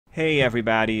Hey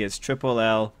everybody, it's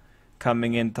Tripl-L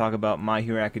coming in to talk about My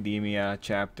Hero Academia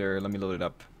chapter, let me load it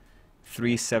up,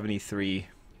 373.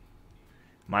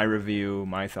 My review,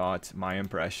 my thoughts, my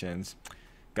impressions.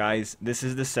 Guys, this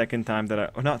is the second time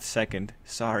that not second,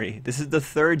 sorry. This is the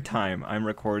third time I'm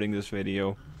recording this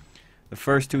video. The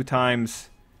first two times,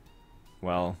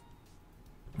 well,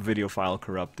 video file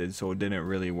corrupted, so it didn't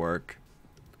really work.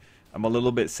 I'm a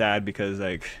little bit sad because,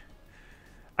 like,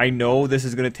 I know this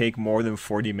is going to take more than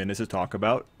 40 minutes to talk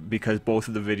about because both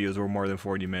of the videos were more than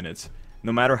 40 minutes.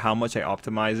 No matter how much I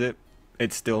optimize it,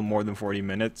 it's still more than 40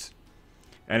 minutes.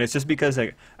 And it's just because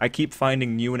I keep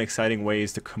finding new and exciting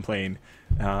ways to complain.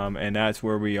 And that's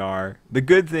where we are. The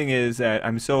good thing is that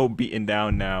I'm so beaten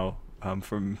down now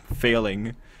from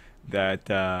failing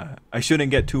that I shouldn't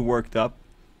get too worked up.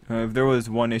 If there was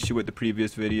one issue with the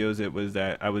previous videos, it was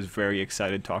that I was very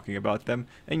excited talking about them.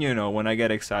 And you know, when I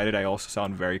get excited, I also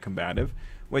sound very combative,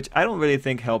 which I don't really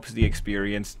think helps the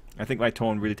experience. I think my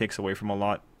tone really takes away from a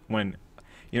lot when,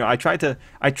 you know, I try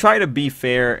to be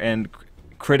fair and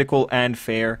critical and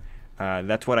fair.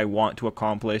 That's what I want to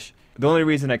accomplish. The only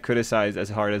reason I criticize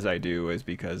as hard as I do is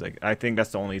because, like, I think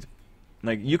that's the only,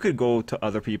 like, you could go to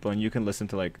other people and you can listen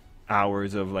to like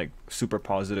hours of like super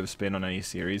positive spin on any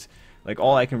series. Like,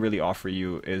 all I can really offer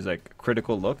you is like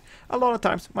critical look. A lot of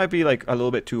times might be like a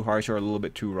little bit too harsh or a little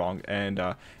bit too wrong, and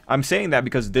I'm saying that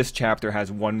because this chapter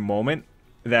has one moment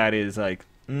that is like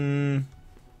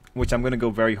which I'm gonna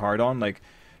go very hard on. Like,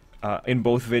 in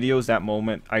both videos, that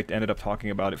moment I ended up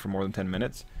talking about it for more than 10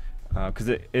 minutes because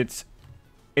it's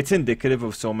indicative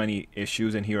of so many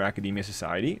issues in Hero Academia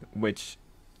society, which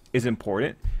is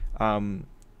important.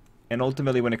 And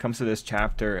ultimately, when it comes to this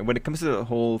chapter, and when it comes to the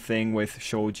whole thing with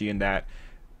Shoji and that,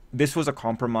 this was a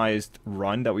compromised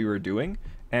run that we were doing.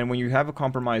 And when you have a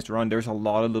compromised run, there's a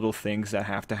lot of little things that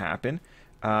have to happen.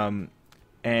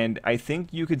 And I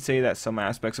think you could say that some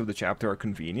aspects of the chapter are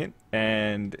convenient.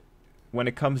 And when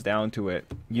it comes down to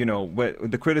it, you know,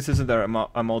 the criticism that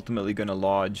I'm ultimately going to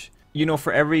lodge, you know,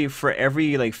 for every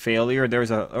like failure,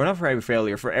 there's a, or not for every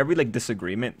failure, for every like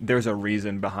disagreement, there's a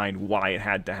reason behind why it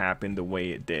had to happen the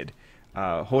way it did.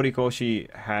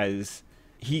 Horikoshi has,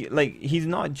 he's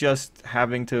not just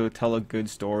having to tell a good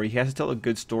story, he has to tell a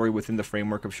good story within the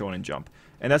framework of Shonen Jump.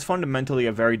 And that's fundamentally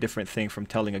a very different thing from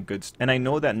telling a good story. And I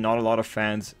know that not a lot of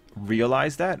fans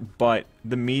realize that, but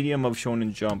the medium of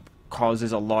Shonen Jump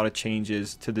causes a lot of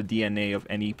changes to the DNA of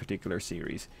any particular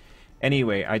series.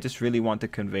 Anyway, I just really want to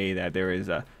convey that there is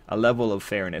a level of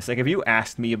fairness. Like, if you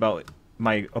asked me about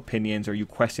my opinions or you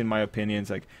question my opinions,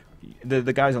 like,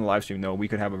 the guys on the live stream know we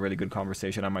could have a really good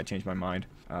conversation. I might change my mind.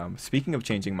 Speaking of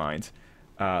changing minds,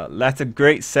 that's a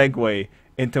great segue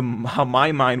into how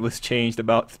my mind was changed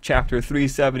about chapter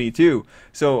 372.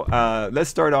 So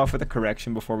let's start off with a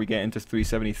correction before we get into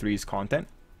 373's content.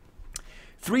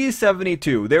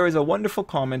 372, there is a wonderful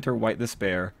commenter, White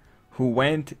Despair, who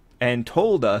went and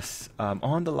told us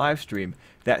on the live stream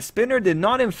that Spinner did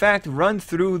not in fact run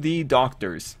through the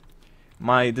doctors.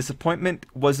 My disappointment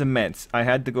was immense. I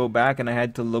had to go back and I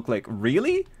had to look like,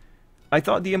 really? I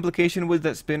thought the implication was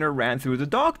that Spinner ran through the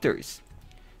doctors.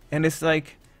 And it's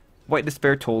like, White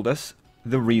Despair told us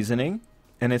the reasoning,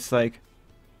 and it's like,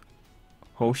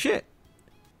 oh shit.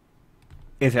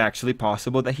 It's actually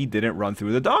possible that he didn't run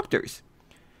through the doctors.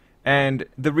 And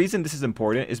the reason this is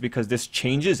important is because this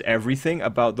changes everything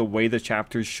about the way the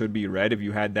chapters should be read if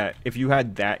you had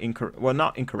that incorrect, well,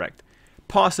 not incorrect,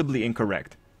 possibly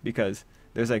incorrect, because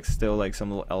there's like still like some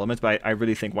little elements, but I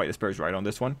really think White Despair is right on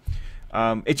this one.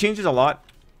 It changes a lot,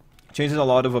 changes a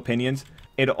lot of opinions.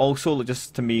 It also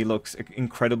just, to me, looks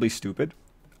incredibly stupid.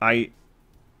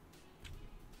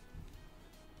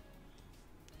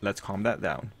 Let's calm that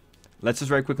down. Let's just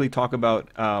very quickly talk about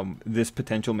this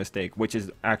potential mistake, which is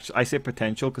actually, I say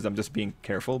potential because I'm just being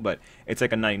careful, but it's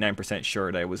like a 99%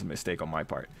 sure that it was a mistake on my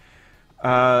part.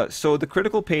 So the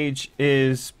critical page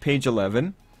is page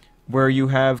 11, where you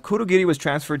have Kurogiri was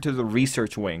transferred to the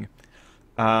research wing.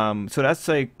 So that's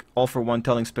like All for One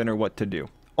telling Spinner what to do.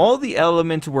 All the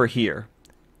elements were here.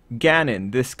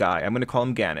 Ganon, this guy, I'm going to call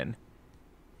him Ganon.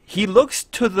 He looks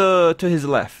to his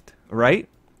left, right?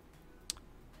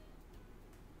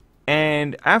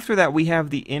 And after that, we have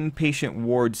the inpatient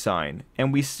ward sign.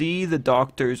 And we see the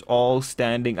doctors all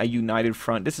standing a united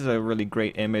front. This is a really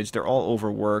great image. They're all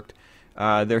overworked.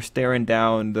 They're staring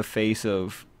down the face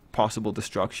of possible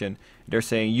destruction. They're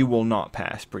saying, you will not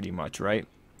pass, pretty much, right?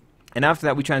 And after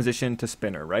that, we transition to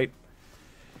Spinner, right?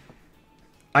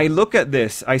 I look at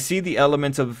this. I see the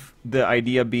elements of the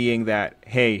idea being that,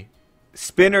 hey,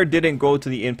 Spinner didn't go to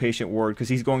the inpatient ward because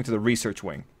he's going to the research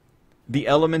wing. The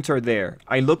elements are there.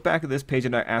 I look back at this page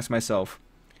and I ask myself,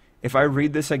 if I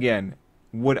read this again,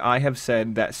 would I have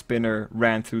said that Spinner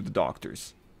ran through the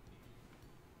doctors?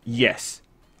 Yes,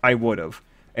 I would have.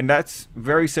 And that's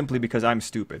very simply because I'm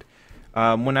stupid.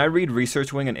 When I read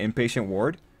research wing and inpatient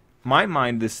ward, my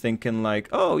mind is thinking like,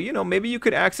 oh, you know, maybe you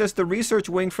could access the research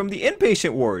wing from the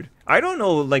inpatient ward. I don't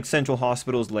know, like, Central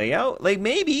Hospital's layout. Like,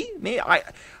 maybe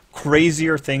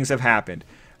crazier things have happened.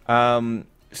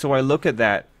 So I look at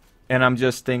that, and I'm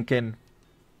just thinking,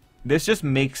 this just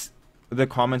makes the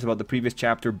comments about the previous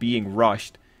chapter being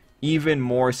rushed even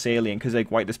more salient, because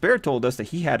like White Despair told us that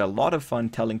he had a lot of fun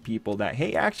telling people that,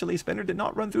 hey, actually Spinner did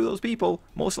not run through those people,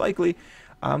 most likely.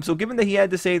 So given that he had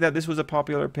to say that this was a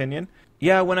popular opinion,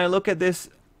 yeah, when I look at this,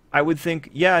 I would think,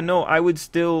 yeah, no, I would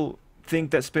still think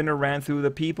that Spinner ran through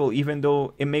the people, even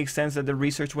though it makes sense that the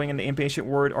research wing and the inpatient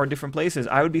ward are different places.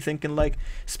 I would be thinking like,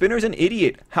 Spinner's an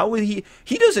idiot. How would he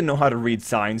doesn't know how to read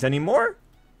signs anymore.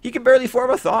 He can barely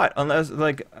form a thought unless,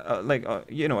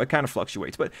 you know, it kind of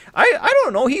fluctuates. But I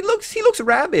don't know. He looks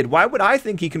rabid. Why would I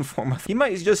think he can form a thought? He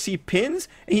might just see pins,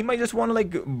 and he might just want to,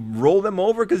 like, roll them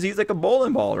over because he's like a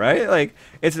bowling ball, right? Like,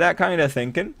 it's that kind of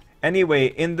thinking. Anyway,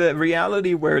 in the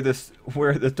reality where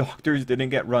the doctors didn't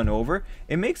get run over,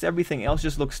 it makes everything else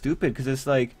just look stupid, because it's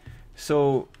like,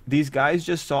 so these guys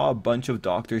just saw a bunch of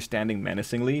doctors standing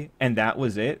menacingly, and that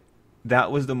was it.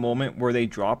 That was the moment where they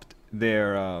dropped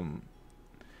their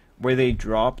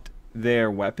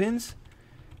weapons.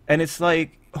 And it's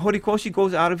like, Horikoshi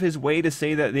goes out of his way to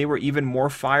say that they were even more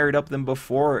fired up than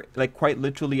before, like quite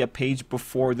literally a page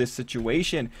before this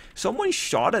situation. Someone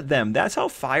shot at them. That's how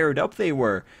fired up they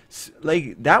were.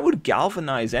 Like, that would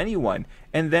galvanize anyone.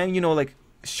 And then, you know, like,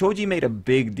 Shoji made a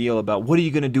big deal about, what are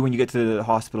you going to do when you get to the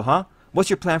hospital, huh? What's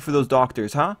your plan for those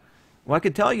doctors, huh? Well, I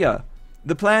could tell you.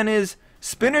 The plan is,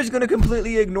 Spinner's going to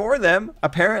completely ignore them,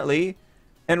 apparently,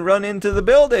 and run into the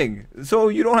building. So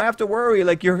you don't have to worry.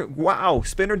 Like, wow,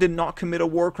 Spinner did not commit a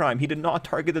war crime. He did not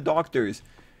target the doctors.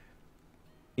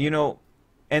 You know,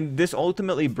 and this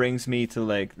ultimately brings me to,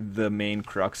 like, the main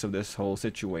crux of this whole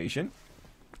situation.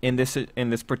 In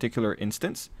this particular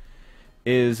instance,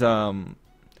 is a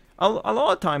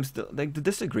lot of times the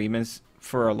disagreements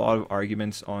for a lot of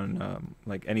arguments on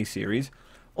like any series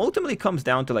ultimately comes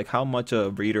down to like how much a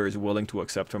reader is willing to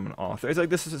accept from an author. It's like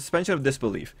this suspension of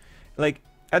disbelief. Like,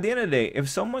 at the end of the day, if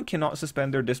someone cannot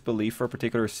suspend their disbelief for a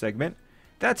particular segment,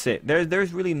 that's it.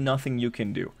 There's really nothing you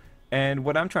can do. And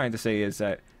what I'm trying to say is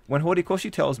that when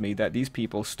Horikoshi tells me that these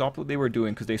people stopped what they were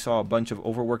doing because they saw a bunch of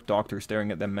overworked doctors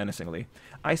staring at them menacingly,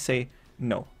 I say,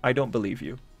 no, I don't believe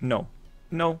you. No,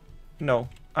 no, no,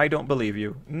 I don't believe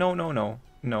you. No, no, no,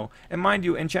 no. And mind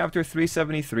you, in chapter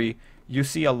 373, you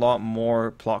see a lot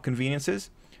more plot conveniences,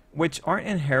 which aren't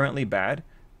inherently bad,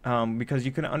 because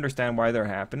you can understand why they're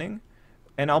happening.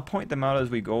 And I'll point them out as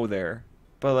we go there.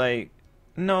 But, like,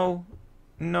 no,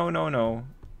 no, no, no.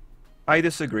 I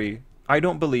disagree. I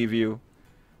don't believe you.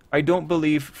 I don't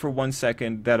believe for 1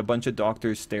 second that a bunch of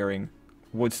doctors staring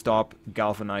would stop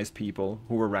galvanized people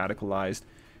who were radicalized.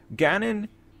 Ganon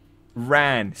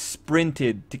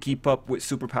sprinted to keep up with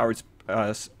superpowered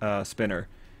Spinner.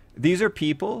 These are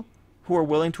people who are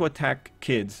willing to attack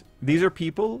kids. These are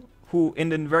people who, in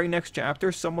the very next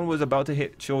chapter, someone was about to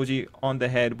hit Shoji on the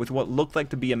head with what looked like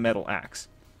to be a metal axe.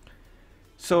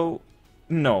 So,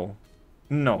 no.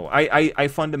 No. I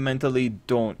fundamentally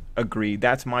don't agree.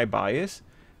 That's my bias.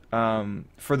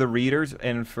 For the readers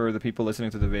and for the people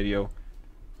listening to the video,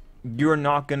 you're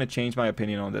not going to change my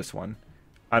opinion on this one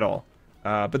at all.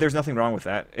 But there's nothing wrong with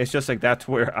that. It's just like, that's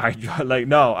where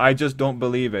no, I just don't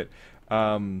believe it.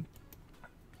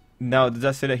 Now, does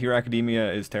that say that Hero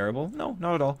Academia is terrible? No,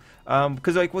 not at all.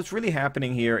 Because, like, what's really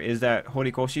happening here is that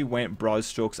Horikoshi went broad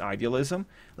strokes idealism.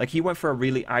 Like, he went for a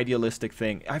really idealistic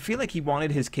thing. I feel like he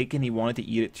wanted his cake and he wanted to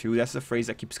eat it too. That's the phrase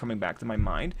that keeps coming back to my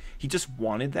mind. He just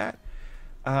wanted that.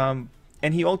 And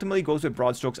he ultimately goes with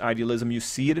broad strokes idealism. You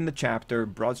see it in the chapter,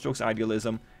 broad strokes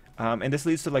idealism. And this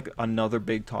leads to, like, another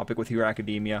big topic with Hero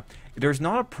Academia. There's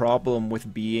not a problem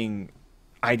with being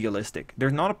idealistic.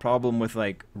 There's not a problem with,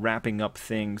 like, wrapping up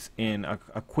things in a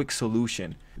quick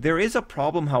solution. There is a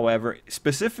problem, however,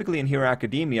 specifically in Hero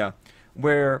Academia,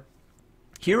 where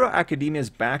Hero Academia's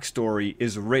backstory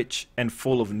is rich and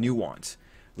full of nuance.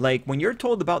 Like, when you're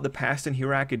told about the past in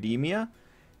Hero Academia,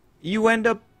 you end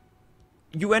up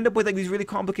with, like, these really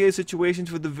complicated situations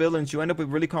for the villains. You end up with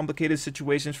really complicated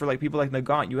situations for, like, people like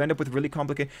Nagant. You end up with really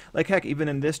complicated, like, heck, even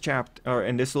in this chapter, or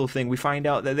in this little thing, we find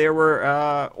out that there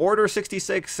were Order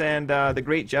 66 and the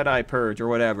Great Jedi Purge, or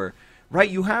whatever. Right?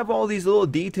 You have all these little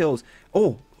details.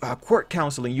 Oh, court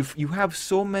counseling. You have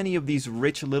so many of these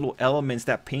rich little elements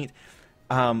that paint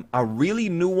a really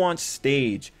nuanced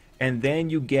stage. And then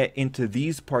you get into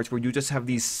these parts where you just have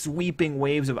these sweeping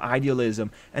waves of idealism.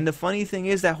 And the funny thing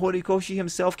is that Horikoshi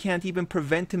himself can't even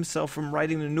prevent himself from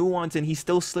writing the nuance, and he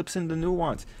still slips in the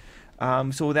nuance.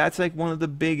 So that's like one of the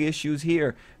big issues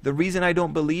here. The reason I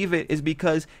don't believe it is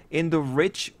because in the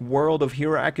rich world of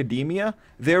Hero Academia,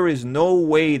 there is no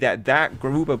way that that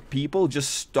group of people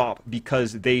just stop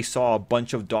because they saw a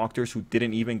bunch of doctors who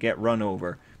didn't even get run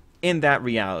over. In that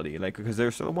reality, like, because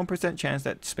there's a 1% chance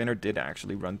that Spinner did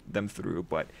actually run them through,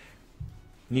 but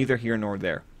neither here nor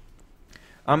there.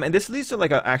 And this leads to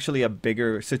like actually a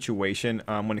bigger situation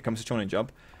when it comes to Shonen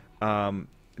Jump,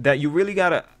 that you really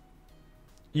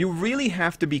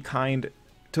have to be kind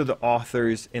to the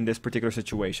authors in this particular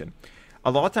situation.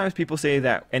 A lot of times people say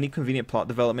that any convenient plot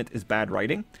development is bad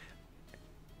writing.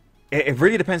 It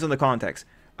really depends on the context,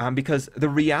 because the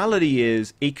reality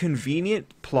is a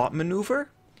convenient plot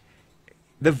maneuver,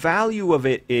 the value of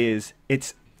it is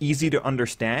it's easy to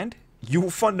understand.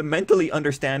 You fundamentally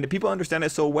understand it. People understand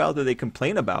it so well that they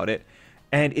complain about it,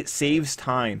 and it saves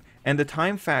time. And the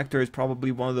time factor is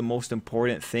probably one of the most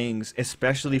important things,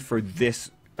 especially for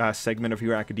this segment of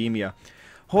Hero Academia.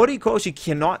 Horikoshi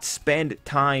cannot spend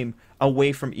time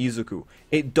away from Izuku.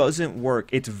 It doesn't work.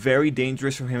 It's very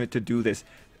dangerous for him to do this.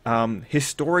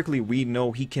 Historically, we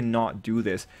know he cannot do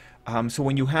this. So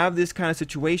when you have this kind of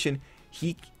situation,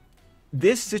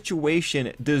 this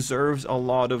situation deserves a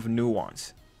lot of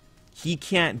nuance. He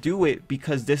can't do it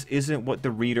because this isn't what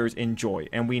the readers enjoy.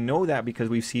 And we know that because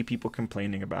we see people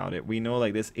complaining about it. We know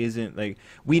like this isn't like...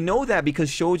 We know that because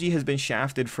Shoji has been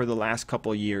shafted for the last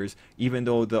couple of years, even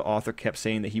though the author kept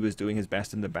saying that he was doing his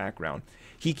best in the background.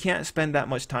 He can't spend that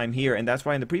much time here, and that's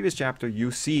why in the previous chapter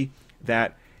you see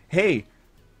that, hey,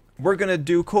 we're gonna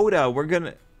do Coda, we're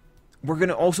gonna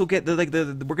also get we're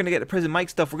gonna get the Prison Mike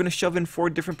stuff. We're gonna shove in 4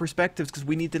 different perspectives because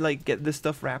we need to like get this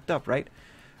stuff wrapped up, right?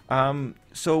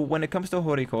 So when it comes to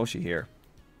Horikoshi here,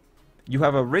 you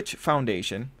have a rich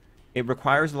foundation. It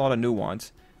requires a lot of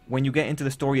nuance. When you get into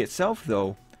the story itself,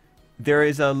 though, there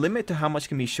is a limit to how much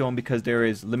can be shown because there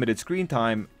is limited screen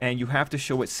time, and you have to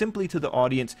show it simply to the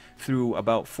audience through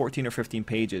about 14 or 15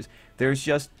 pages. There's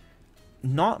just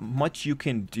not much you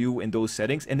can do in those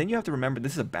settings. And then you have to remember,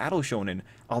 this is a battle shonen.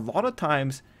 A lot of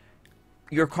times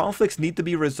your conflicts need to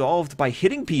be resolved by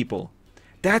hitting people.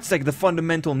 That's like the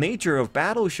fundamental nature of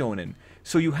battle shonen.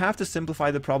 So you have to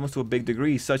simplify the problems to a big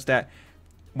degree such that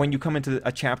when you come into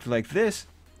a chapter like this,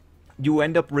 you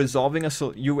end up resolving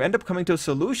you end up coming to a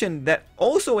solution that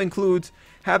also includes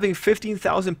having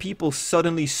 15,000 people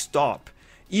suddenly stop,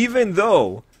 even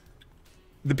though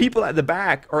the people at the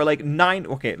back are like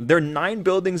they're 9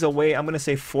 buildings away. I'm gonna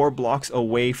say 4 blocks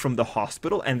away from the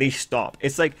hospital, and they stop.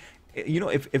 It's like, you know,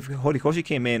 if Horikoshi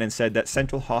came in and said that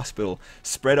Central Hospital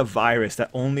spread a virus that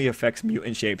only affects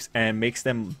mutant shapes and makes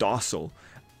them docile,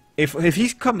 if he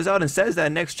comes out and says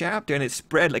that next chapter and it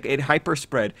spread, like it hyper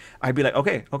spread, I'd be like,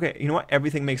 okay, you know what,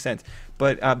 everything makes sense.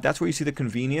 But that's where you see the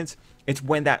convenience. It's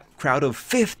when that crowd of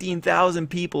 15,000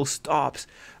 people stops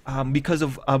because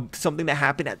of something that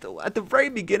happened at the very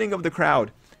beginning of the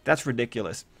crowd. That's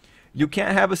ridiculous. You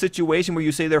can't have a situation where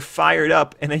you say they're fired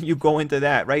up and then you go into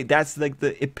that, right? That's like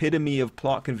the epitome of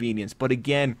plot convenience. But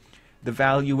again, the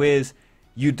value is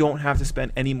you don't have to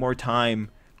spend any more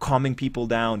time calming people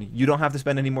down. You don't have to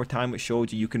spend any more time with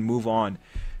Shoji. You can move on.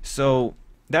 So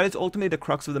that is ultimately the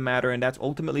crux of the matter, and that's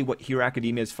ultimately what Hero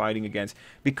Academia is fighting against.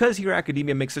 Because Hero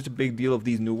Academia makes such a big deal of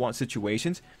these nuanced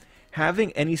situations,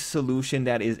 having any solution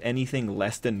that is anything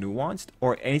less than nuanced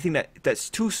or anything that's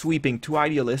too sweeping, too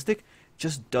idealistic,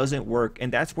 just doesn't work.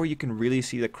 And that's where you can really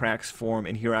see the cracks form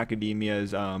in Hero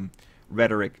Academia's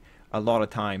rhetoric a lot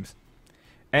of times.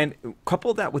 And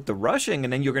couple that with the rushing,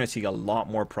 and then you're going to see a lot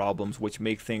more problems, which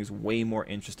make things way more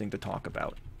interesting to talk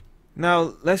about.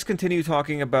 Now, let's continue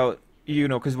talking about, you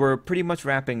know, because we're pretty much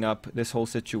wrapping up this whole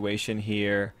situation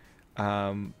here.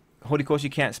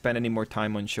 Horikoshi can't spend any more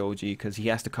time on Shoji because he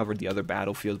has to cover the other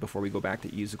battlefields before we go back to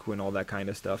Izuku and all that kind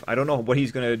of stuff. I don't know what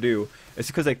he's going to do. It's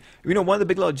because, like, you know, one of the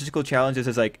big logistical challenges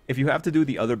is, like, if you have to do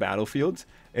the other battlefields,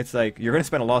 it's like you're going to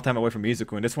spend a lot of time away from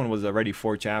Izuku, and this one was already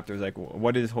 4 chapters. Like,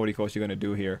 what is Horikoshi going to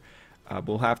do here?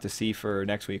 We'll have to see for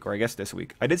next week, or I guess this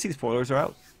week. I did see spoilers are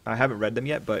out. I haven't read them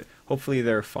yet, but hopefully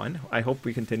they're fun. I hope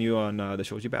we continue on the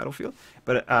Shoji battlefield.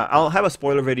 But I'll have a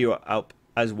spoiler video out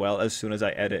as well as soon as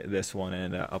I edit this one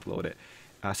and upload it.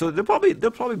 So they'll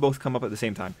probably both come up at the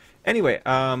same time. Anyway,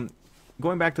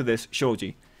 going back to this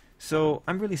Shoji. So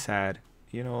I'm really sad.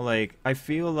 You know, like, I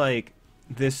feel like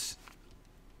this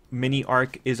mini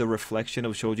arc is a reflection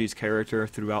of Shoji's character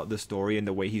throughout the story and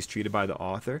the way he's treated by the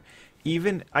author.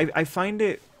 Even I find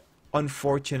it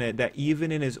unfortunate that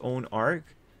even in his own arc,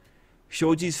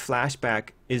 Shoji's flashback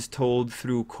is told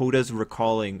through Koda's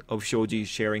recalling of Shoji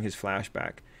sharing his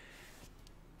flashback.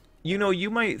 You know, you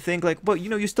might think like, but you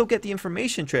know, you still get the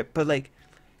information, Trip, but like,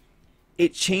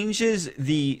 it changes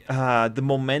the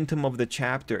momentum of the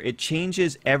chapter. It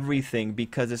changes everything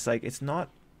because it's like it's not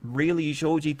really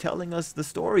Shoji telling us the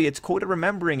story. It's Koda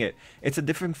remembering it. It's a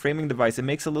different framing device. It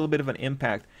makes a little bit of an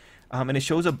impact, and it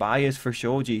shows a bias for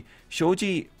Shoji.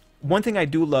 Shoji. One thing I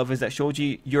do love is that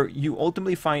Shoji, you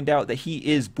ultimately find out that he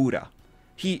is Buddha.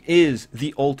 He is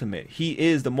the ultimate. He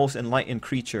is the most enlightened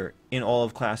creature in all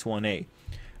of Class 1A.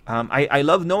 I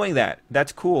love knowing that.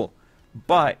 That's cool.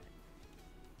 But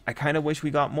I kind of wish we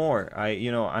got more.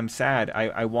 I'm sad.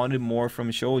 I wanted more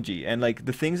from Shoji. And like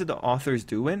the things that the author's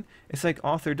doing, it's like,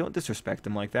 author, don't disrespect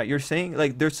him like that. You're saying,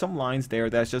 like, there's some lines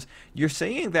there that's just, you're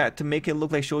saying that to make it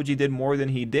look like Shoji did more than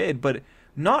he did, but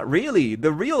not really.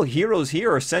 The real heroes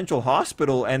here are Central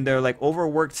Hospital and their like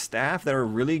overworked staff that are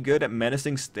really good at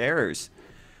menacing stares.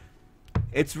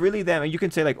 It's really them. And you can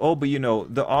say like, oh, but you know,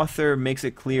 the author makes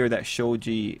it clear that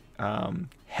Shoji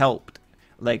helped.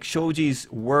 Like Shoji's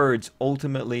words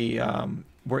ultimately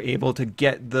were able to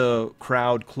get the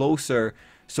crowd closer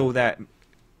so that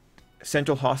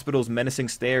Central Hospital's menacing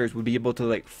stares would be able to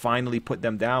like finally put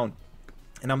them down.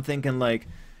 And I'm thinking like,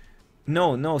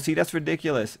 no, see, that's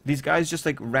ridiculous. These guys just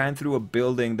like ran through a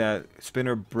building that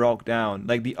Spinner broke down.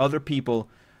 Like the other people,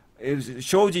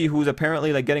 Shoji, who's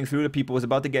apparently like getting through to people, was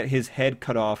about to get his head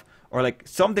cut off, or like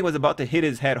something was about to hit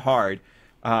his head hard.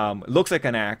 Looks like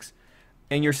an axe.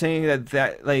 And you're saying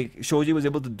that like Shoji was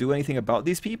able to do anything about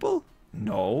these people?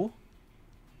 No,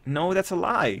 that's a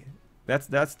lie.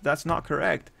 That's not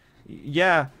correct.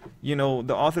 Yeah, you know,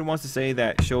 the author wants to say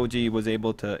that Shoji was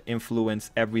able to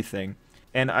influence everything,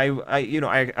 and I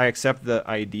accept the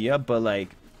idea, but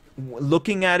like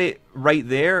looking at it right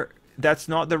there, that's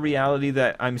not the reality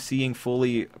that I'm seeing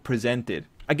fully presented.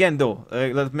 Again, though,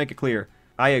 let's make it clear.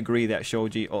 I agree that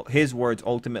Shoji, his words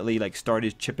ultimately like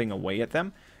started chipping away at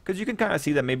them. Because you can kind of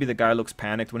see that maybe the guy looks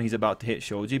panicked when he's about to hit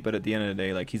Shoji, but at the end of the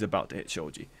day, like, he's about to hit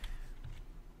Shoji.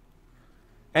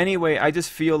 Anyway, I just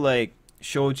feel like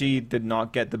Shoji did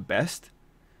not get the best.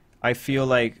 I feel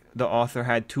like the author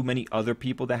had too many other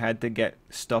people that had to get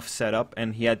stuff set up,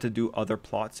 and he had to do other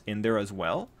plots in there as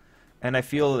well. And I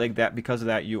feel like that because of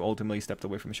that, you ultimately stepped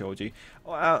away from Shoji.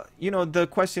 The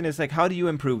question is, like, how do you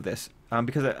improve this?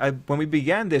 Because when we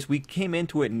began this, we came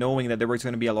into it knowing that there was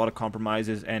going to be a lot of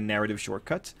compromises and narrative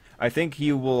shortcuts. I think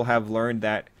he will have learned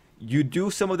that you do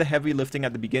some of the heavy lifting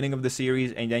at the beginning of the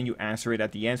series, and then you answer it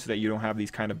at the end so that you don't have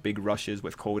these kind of big rushes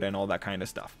with Koda and all that kind of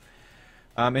stuff.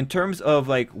 In terms of,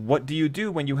 like, what do you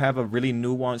do when you have a really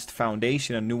nuanced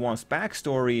foundation, a nuanced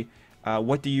backstory?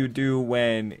 What do you do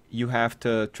when you have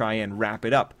to try and wrap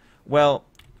it up? Well,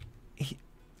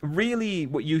 really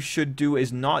what you should do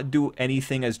is not do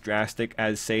anything as drastic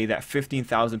as say that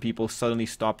 15,000 people suddenly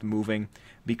stopped moving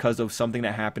because of something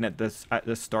that happened at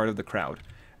the start of the crowd.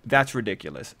 That's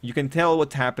ridiculous. You can tell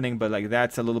what's happening, but like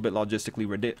that's a little bit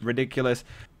logistically ridiculous.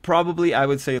 Probably I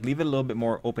would say leave it a little bit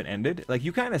more open-ended. Like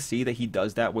you kind of see that he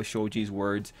does that with Shoji's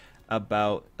words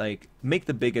about like make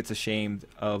the bigots ashamed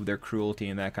of their cruelty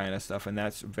and that kind of stuff, and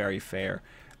that's very fair.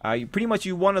 Pretty much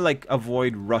you want to like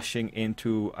avoid rushing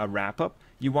into a wrap-up.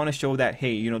 You want to show that,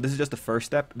 hey, you know, this is just the first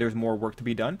step. There's more work to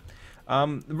be done.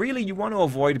 Really, you want to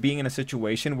avoid being in a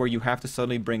situation where you have to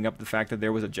suddenly bring up the fact that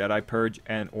there was a Jedi Purge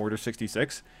and Order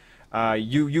 66.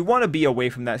 You want to be away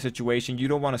from that situation. You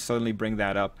don't want to suddenly bring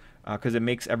that up because it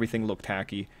makes everything look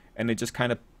tacky, and it just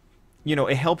kind of, you know,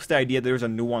 it helps the idea that there's a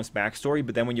nuanced backstory,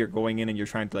 but then when you're going in and you're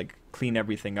trying to like clean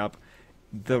everything up,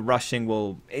 the rushing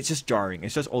it's just jarring.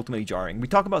 It's just ultimately jarring. We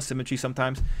talk about symmetry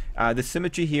sometimes. The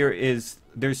symmetry here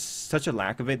there's such a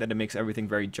lack of it that it makes everything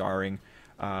very jarring,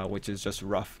 which is just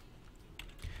rough.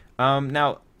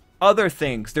 Now, other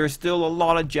things. There's still a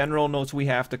lot of general notes we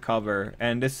have to cover,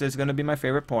 and this is going to be my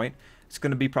favorite point. It's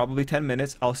going to be probably 10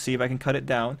 minutes. I'll see if I can cut it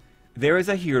down. There is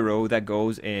a hero that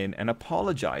goes in and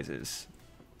apologizes.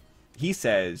 He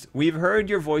says, "We've heard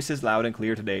your voices loud and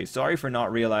clear today. Sorry for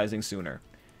not realizing sooner."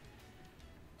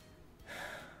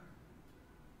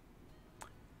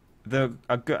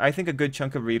 I think a good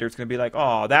chunk of readers going to be like,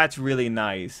 "Oh, that's really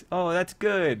nice. Oh, that's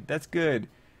good. That's good.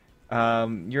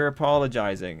 You're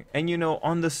apologizing." And you know,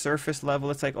 on the surface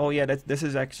level, it's like, "Oh yeah, this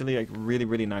is actually like really,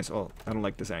 really nice." Oh, I don't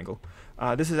like this angle.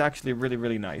 This is actually really,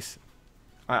 really nice.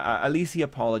 At least he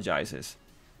apologizes.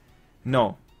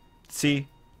 No, see,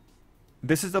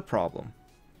 this is the problem.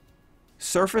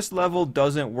 Surface level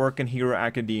doesn't work in Hero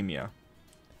Academia.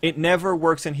 It never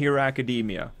works in Hero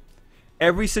Academia.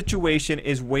 Every situation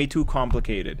is way too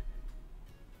complicated.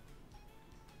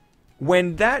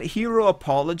 When that hero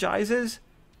apologizes,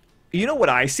 You know what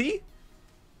I see?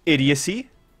 Idiocy,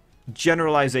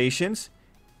 generalizations,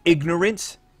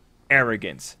 ignorance,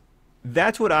 arrogance.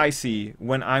 That's what I see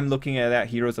when I'm looking at that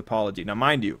hero's apology. Now,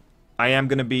 mind you, I am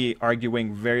going to be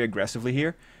arguing very aggressively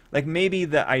here. Like, maybe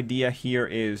the idea here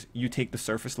is you take the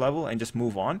surface level and just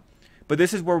move on. But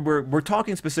this is where we're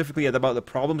talking specifically about the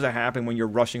problems that happen when you're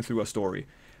rushing through a story.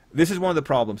 This is one of the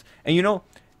problems. And you know,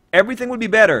 everything would be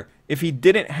better if he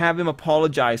didn't have him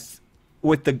apologize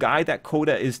with the guy that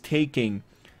Coda is taking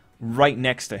right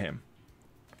next to him.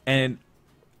 And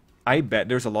I bet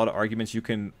there's a lot of arguments you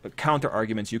can, counter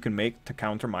arguments you can make to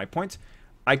counter my points.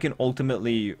 I can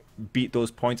ultimately beat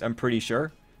those points, I'm pretty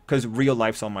sure, because real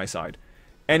life's on my side.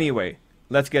 Anyway,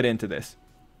 let's get into this.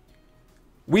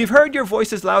 We've heard your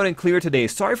voices loud and clear today.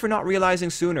 Sorry for not realizing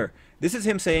sooner. This is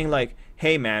him saying like,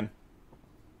 hey man,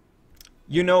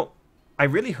 you know, I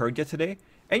really heard you today.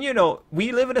 And you know,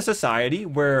 we live in a society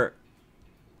where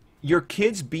your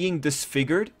kids being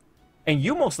disfigured, and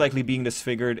you most likely being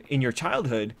disfigured in your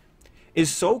childhood, is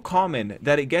so common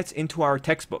that it gets into our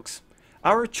textbooks.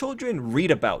 Our children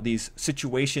read about these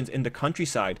situations in the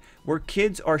countryside where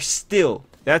kids are still,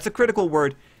 that's a critical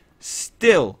word,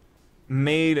 still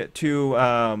made to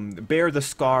bear the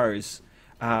scars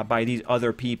by these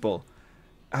other people.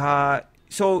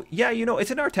 So yeah, you know,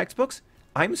 it's in our textbooks.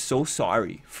 I'm so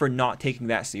sorry for not taking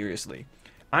that seriously.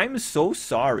 I'm so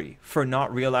sorry for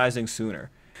not realizing sooner.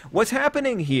 What's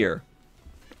happening here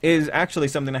is actually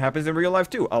something that happens in real life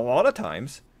too. A lot of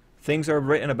times, things are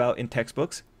written about in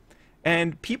textbooks,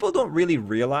 and people don't really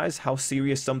realize how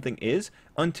serious something is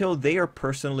until they are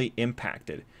personally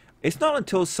impacted. It's not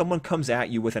until someone comes at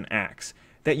you with an axe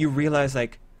that you realize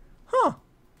like, huh,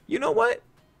 you know what?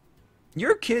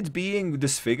 Your kid's being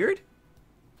disfigured?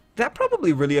 That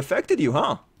probably really affected you,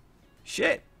 huh?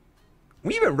 Shit.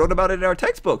 We even wrote about it in our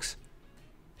textbooks.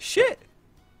 Shit.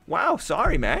 Wow,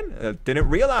 sorry, man. Didn't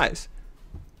realize.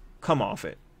 Come off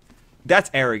it. That's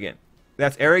arrogant.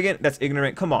 That's arrogant. That's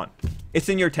ignorant. Come on. It's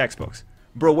in your textbooks.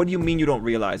 Bro, what do you mean you don't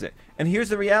realize it? And here's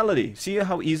the reality. See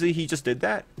how easily he just did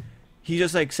that? He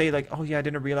just like say like, oh yeah, I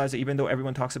didn't realize it, even though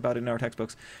everyone talks about it in our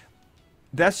textbooks.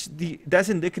 That's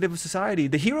indicative of society.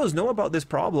 The heroes know about this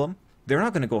problem. They're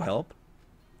not going to go help.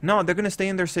 No, they're going to stay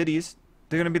in their cities.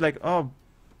 They're going to be like, oh,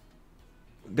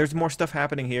 there's more stuff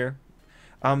happening here.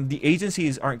 The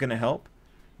agencies aren't going to help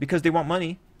because they want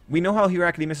money. We know how Hero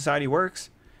Academia society works.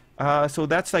 So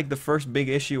that's like the first big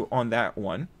issue on that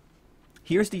one.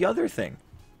 Here's the other thing.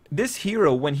 This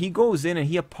hero, when he goes in and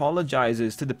he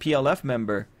apologizes to the PLF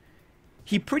member,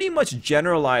 he pretty much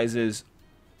generalizes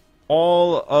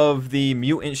all of the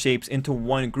mutant shapes into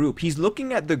one group. He's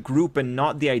looking at the group and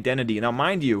not the identity. Now,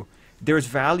 mind you, there's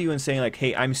value in saying like,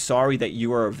 hey, I'm sorry that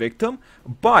you are a victim,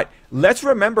 but let's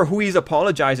remember who he's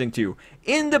apologizing to.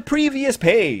 In the previous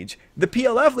page, the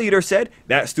PLF leader said,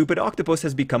 that stupid octopus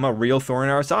has become a real thorn in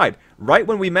our side, right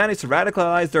when we managed to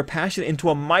radicalize their passion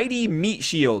into a mighty meat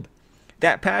shield.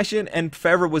 That passion and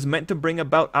fervor was meant to bring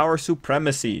about our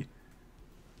supremacy.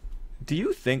 Do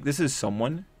you think this is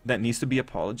someone that needs to be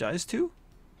apologized to?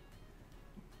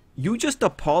 You just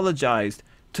apologized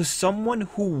to someone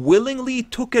who willingly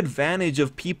took advantage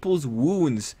of people's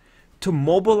wounds to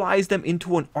mobilize them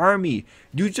into an army.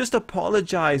 You just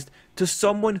apologized to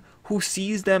someone who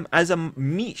sees them as a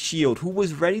meat shield, who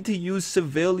was ready to use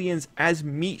civilians as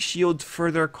meat shields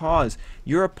for their cause.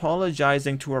 You're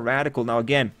apologizing to a radical. Now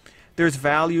again, there's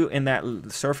value in that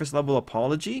surface level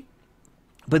apology,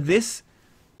 but is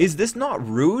this not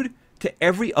rude to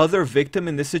every other victim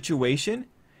in this situation?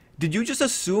 Did you just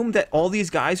assume that all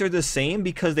these guys are the same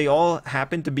because they all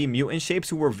happen to be mutant shapes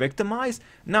who were victimized?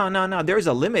 No. There's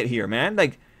a limit here, man.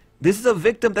 Like, this is a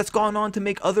victim that's gone on to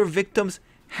make other victims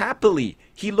happily.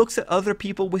 He looks at other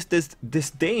people with this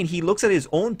disdain. He looks at his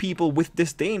own people with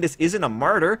disdain. This isn't a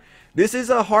martyr. This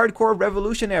is a hardcore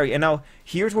revolutionary. And now,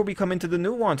 here's where we come into the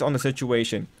nuance on the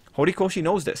situation. Horikoshi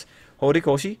knows this.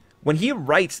 Horikoshi, when he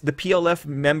writes the PLF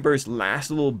member's last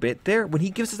little bit there, when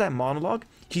he gives us that monologue,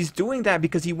 he's doing that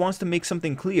because he wants to make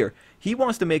something clear. He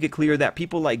wants to make it clear that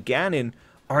people like Ganon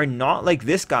are not like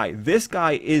this guy. This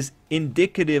guy is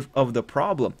indicative of the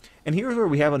problem. And here's where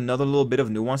we have another little bit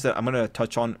of nuance that I'm going to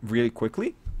touch on really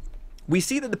quickly. We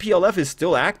see that the PLF is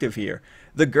still active here.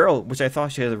 The girl, which I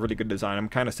thought she has a really good design, I'm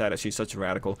kind of sad that she's such a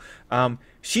radical.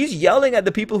 She's yelling at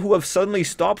the people who have suddenly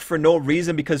stopped for no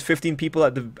reason because 15 people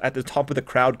at the top of the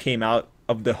crowd came out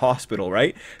of the hospital,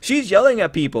 right? She's yelling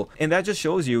at people, and that just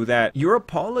shows you that you're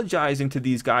apologizing to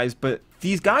these guys, but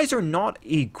these guys are not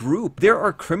a group. There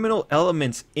are criminal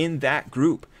elements in that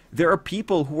group. There are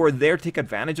people who are there to take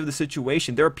advantage of the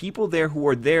situation. There are people there who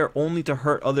are there only to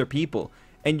hurt other people.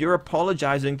 And you're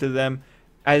apologizing to them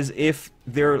as if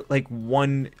they're like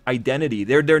one identity.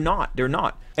 They're not. They're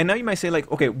not. And now you might say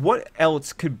like, okay, what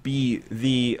else could be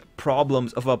the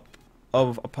problems of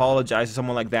apologizing to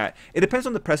someone like that? It depends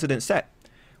on the precedent set.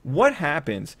 What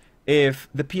happens if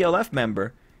the PLF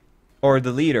member or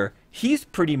the leader, he's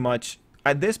pretty much,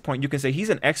 at this point, you can say he's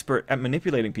an expert at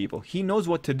manipulating people. He knows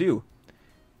what to do.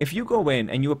 If you go in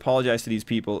and you apologize to these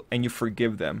people and you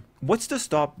forgive them, what's to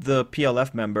stop the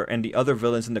PLF member and the other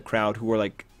villains in the crowd who are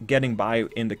like getting by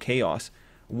in the chaos?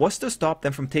 What's to stop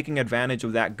them from taking advantage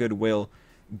of that goodwill,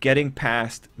 getting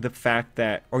past the fact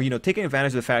that, or, you know, taking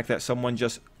advantage of the fact that someone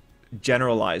just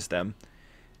generalized them,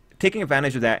 taking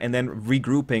advantage of that and then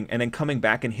regrouping and then coming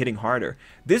back and hitting harder?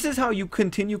 This is how you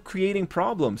continue creating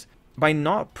problems. By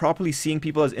not properly seeing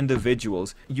people as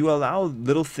individuals, you allow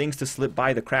little things to slip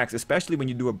by the cracks, especially when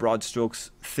you do a broad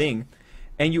strokes thing,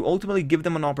 and you ultimately give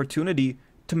them an opportunity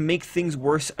to make things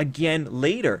worse again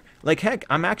later. Like, heck,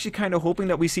 I'm actually kind of hoping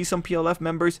that we see some PLF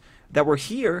members that were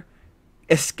here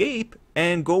escape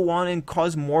and go on and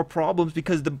cause more problems,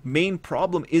 because the main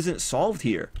problem isn't solved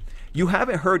here. You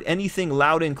haven't heard anything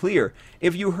loud and clear.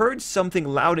 If you heard something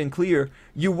loud and clear,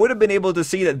 you would have been able to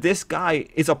see that this guy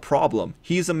is a problem.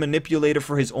 He's a manipulator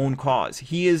for his own cause.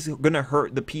 He is going to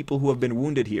hurt the people who have been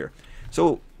wounded here.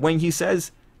 So when he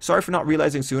says, sorry for not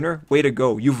realizing sooner, way to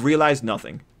go. You've realized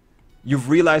nothing. You've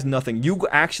realized nothing. You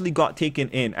actually got taken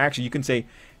in. Actually, you can say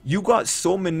you got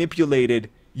so manipulated,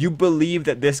 you believe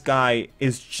that this guy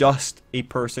is just a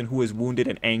person who is wounded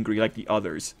and angry like the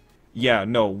others. Yeah,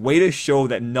 no, way to show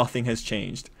that nothing has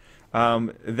changed.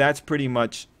 That's pretty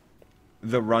much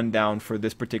the rundown for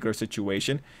this particular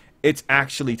situation. It's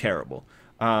actually terrible.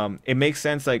 It makes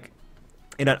sense like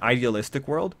in an idealistic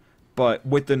world, but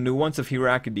with the nuance of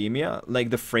Hero Academia, like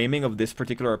the framing of this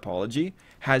particular apology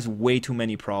has way too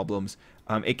many problems.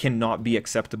 It cannot be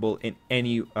acceptable in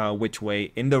any which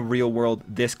way. In the real world,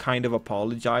 this kind of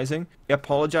apologizing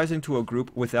to a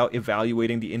group without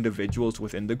evaluating the individuals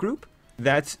within the group,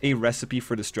 that's a recipe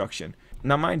for destruction.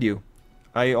 Now, mind you,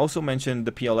 I also mentioned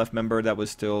the PLF member that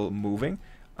was still moving.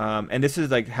 And this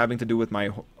is like having to do with my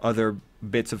other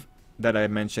bits of that I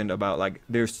mentioned about like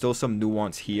there's still some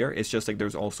nuance here. It's just like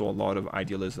there's also a lot of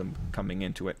idealism coming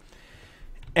into it.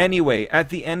 Anyway, at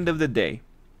the end of the day,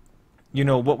 you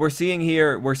know, what we're seeing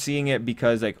here, we're seeing it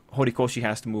because like Horikoshi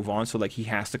has to move on. So like he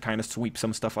has to kind of sweep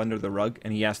some stuff under the rug,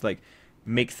 and he has to like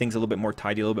make things a little bit more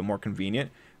tidy, a little bit more convenient.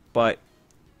 But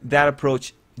that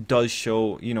approach does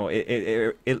show, you know,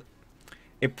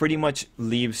 it pretty much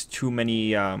leaves too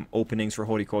many openings for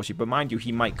Horikoshi. But mind you,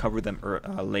 he might cover them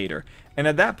later. And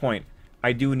at that point,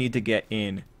 I do need to get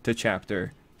into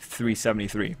chapter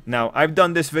 373. Now, I've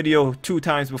done this video 2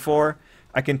 times before.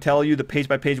 I can tell you the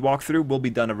page-by-page walkthrough will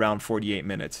be done around 48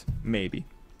 minutes, maybe.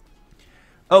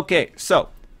 Okay, so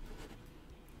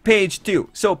Page 2.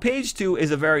 So page 2 is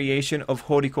a variation of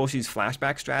Horikoshi's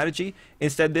flashback strategy.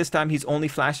 Instead, this time he's only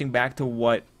flashing back to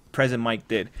what President Mike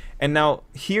did. And now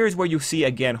here's where you see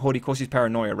again Horikoshi's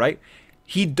paranoia, right?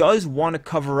 He does want to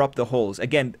cover up the holes.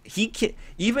 Again, he can't,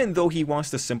 even though he wants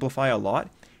to simplify a lot,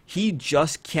 he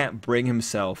just can't bring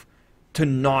himself to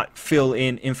not fill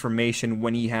in information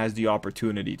when he has the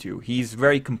opportunity to. He's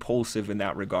very compulsive in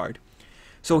that regard.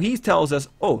 So he tells us,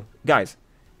 oh, guys,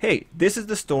 hey, this is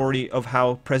the story of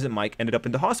how President Mike ended up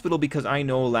in the hospital, because I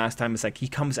know last time it's like he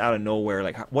comes out of nowhere,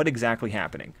 like what exactly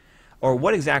happening? Or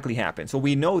what exactly happened? So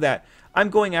we know that I'm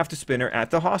going after Spinner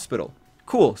at the hospital.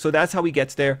 Cool, so that's how he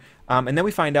gets there. And then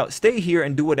we find out, stay here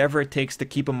and do whatever it takes to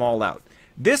keep them all out.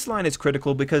 This line is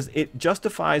critical because it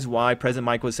justifies why President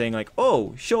Mike was saying like,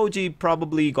 oh, Shoji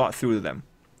probably got through to them.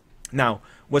 Now,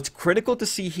 what's critical to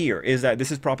see here is that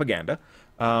this is propaganda.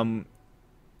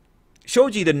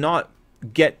 Shoji did not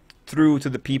get through to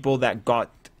the people that got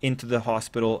into the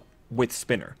hospital with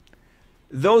Spinner.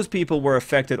 Those people were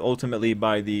affected ultimately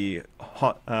by the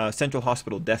Central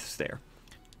Hospital death stare.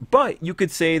 But you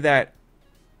could say that,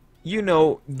 you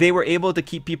know, they were able to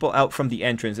keep people out from the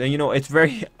entrance. And, you know, it's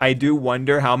very, I do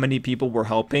wonder how many people were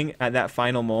helping at that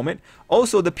final moment.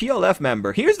 Also, the PLF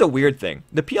member, here's the weird thing.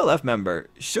 The PLF member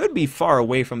should be far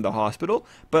away from the hospital,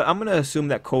 but I'm going to assume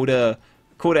that Koda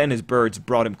and his birds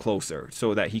brought him closer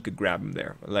so that he could grab him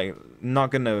there. Like, not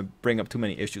going to bring up too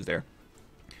many issues there.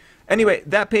 Anyway,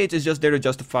 that page is just there to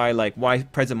justify, like, why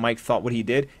President Mike thought what he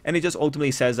did. And it just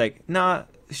ultimately says, like, nah,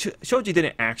 Shoji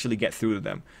didn't actually get through to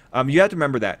them. You have to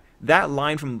remember that. That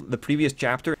line from the previous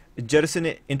chapter, jettison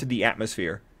it into the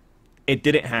atmosphere. It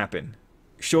didn't happen.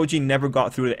 Shoji never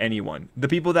got through to anyone. The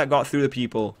people that got through to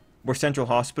people were Central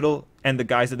Hospital and the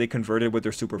guys that they converted with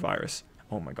their super virus.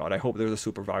 Oh my god, I hope there's a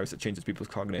super virus that changes people's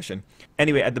cognition.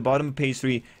 Anyway, at the bottom of page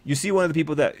 3, you see one of the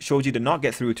people that Shoji did not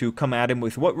get through to come at him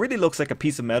with what really looks like a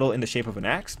piece of metal in the shape of an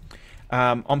axe.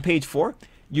 On page 4,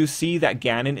 you see that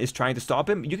Ganon is trying to stop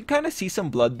him. You can kind of see some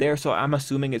blood there, so I'm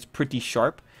assuming it's pretty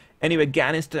sharp. Anyway,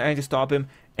 Ganon's trying to stop him,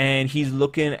 and he's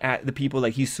looking at the people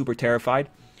like he's super terrified.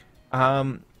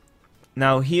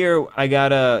 Now here, I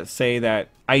gotta say that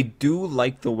I do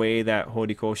like the way that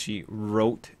Horikoshi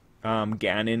wrote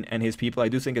Ganon and his people. I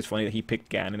do think it's funny that he picked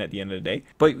Ganon at the end of the day.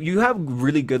 But you have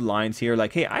really good lines here,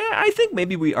 like, hey, I think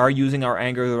maybe we are using our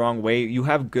anger the wrong way. You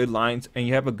have good lines, and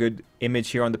you have a good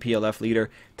image here on the PLF leader,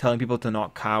 telling people to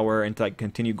not cower and to like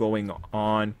continue going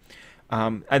on.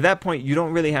 At that point, you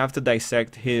don't really have to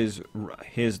dissect his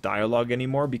dialogue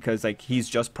anymore, because like he's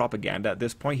just propaganda at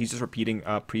this point. He's just repeating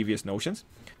previous notions.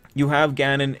 You have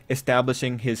Ganon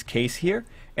establishing his case here,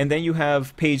 and then you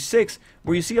have page 6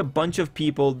 where you see a bunch of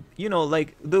people. You know,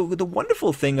 like the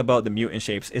wonderful thing about the mutant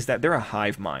shapes is that they're a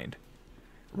hive mind,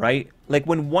 right? Like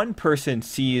when one person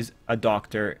sees a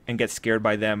doctor and gets scared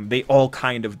by them, they all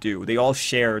kind of do. They all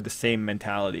share the same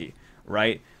mentality,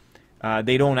 right?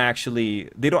 They don't actually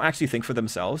think for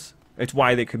themselves. It's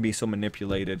why they can be so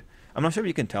manipulated. I'm not sure if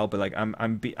you can tell, but like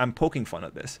I'm poking fun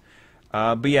at this.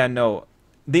 But yeah, no.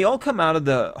 They all come out of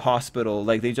the hospital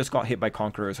like they just got hit by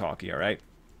Conqueror's hockey, alright?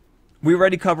 We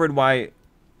already covered why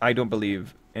I don't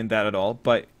believe in that at all,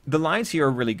 but the lines here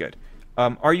are really good.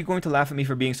 Are you going to laugh at me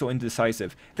for being so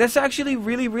indecisive? That's actually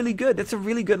really, really good. That's a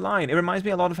really good line. It reminds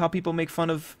me a lot of how people make fun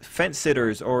of fence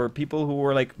sitters, or people who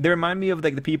are like, they remind me of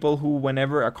like the people who,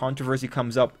 whenever a controversy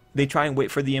comes up, they try and wait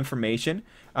for the information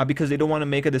because they don't want to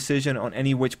make a decision on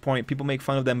any which point. People make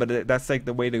fun of them, but that's like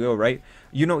the way to go, right?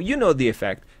 You know the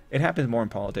effect. It happens more in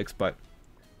politics, but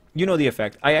you know the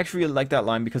effect. I actually really like that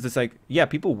line because it's like, yeah,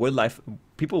 people would laugh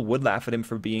at him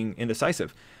for being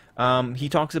indecisive. He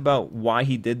talks about why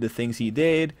he did the things he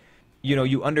did. You know,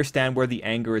 you understand where the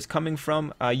anger is coming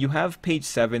from. You have page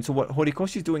 7. So what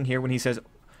Horikoshi's doing here when he says,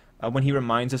 when he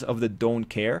reminds us of the don't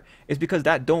care, is because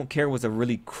that don't care was a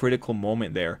really critical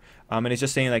moment there. And it's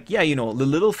just saying like, yeah, you know, the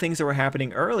little things that were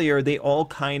happening earlier, they all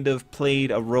kind of played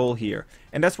a role here.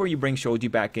 And that's where you bring Shoji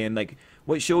back in. Like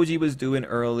what Shoji was doing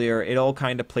earlier, it all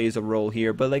kind of plays a role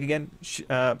here. But like again,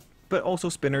 but also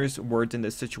Spinner's words in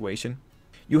this situation.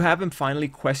 You have him finally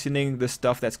questioning the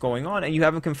stuff that's going on, and you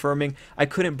have him confirming, I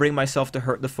couldn't bring myself to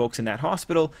hurt the folks in that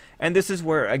hospital. And this is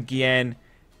where, again,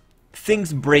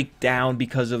 things break down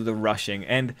because of the rushing.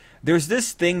 And there's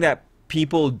this thing that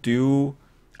people do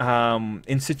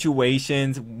in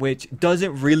situations which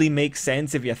doesn't really make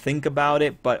sense if you think about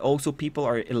it, but also people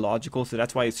are illogical, so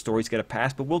that's why stories get a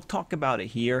pass. But we'll talk about it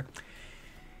here.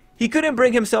 He couldn't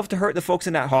bring himself to hurt the folks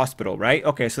in that hospital, right?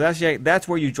 Okay, so that's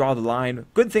where you draw the line.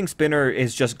 Good thing Spinner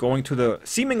is just going to the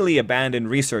seemingly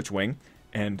abandoned research wing,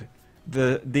 and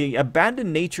the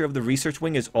abandoned nature of the research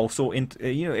wing is also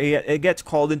it gets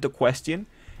called into question.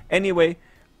 Anyway,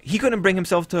 he couldn't bring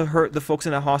himself to hurt the folks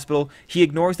in that hospital. He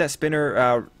ignores that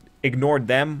Spinner ignored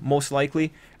them, most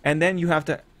likely, and then you have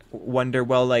to wonder,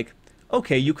 well, like,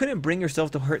 okay, you couldn't bring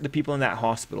yourself to hurt the people in that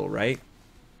hospital, right?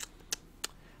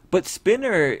 But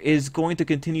Spinner is going to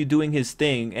continue doing his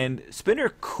thing, and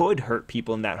Spinner could hurt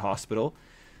people in that hospital.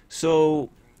 So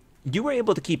you were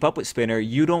able to keep up with Spinner.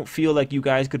 You don't feel like you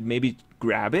guys could maybe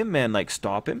grab him and like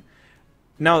stop him?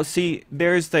 Now, see,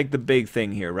 there's like the big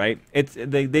thing here, right? It's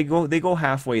they go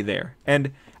halfway there.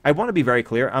 And I want to be very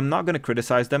clear. I'm not going to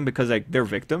criticize them because like they're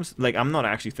victims. Like I'm not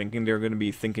actually thinking they're going to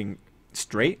be thinking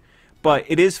straight. But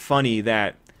it is funny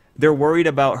that they're worried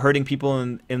about hurting people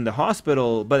in the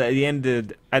hospital, but at the end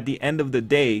of the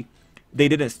day, they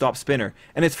didn't stop Spinner.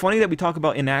 And it's funny that we talk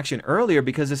about inaction earlier,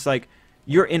 because it's like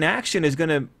your inaction is going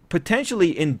to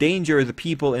potentially endanger the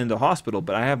people in the hospital,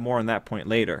 but I have more on that point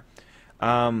later.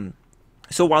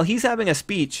 So while he's having a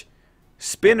speech,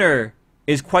 Spinner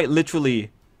is quite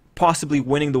literally possibly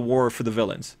winning the war for the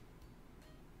villains,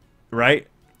 right?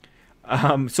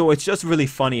 So it's just really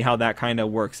funny how that kind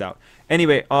of works out.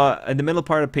 Anyway, in the middle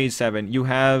part of page 7, you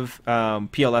have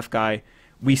PLF guy.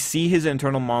 We see his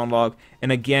internal monologue,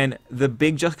 and again, the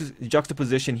big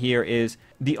juxtaposition here is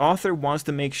the author wants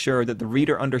to make sure that the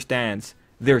reader understands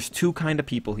there's two kind of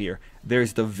people here.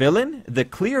 There's the villain, the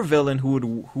clear villain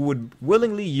who would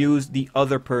willingly use the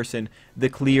other person, the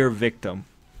clear victim.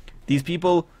 These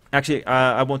people, actually,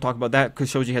 I won't talk about that because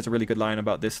Shoji has a really good line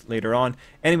about this later on.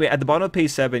 Anyway, at the bottom of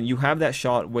page 7, you have that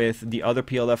shot with the other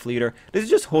PLF leader. This is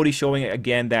just Hori showing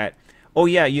again that, oh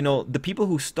yeah, you know, the people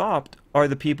who stopped are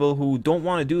the people who don't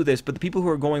want to do this, but the people who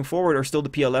are going forward are still the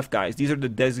PLF guys. These are the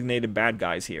designated bad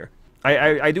guys here.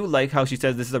 I do like how she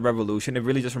says this is a revolution. It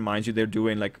really just reminds you they're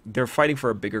doing, like, they're fighting for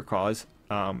a bigger cause.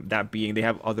 That being, they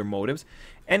have other motives.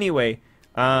 Anyway,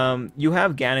 you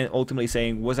have Ganon ultimately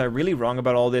saying, was I really wrong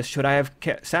about all this? Should I have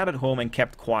sat at home and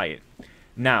kept quiet?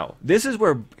 Now, this is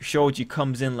where Shoji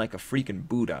comes in like a freaking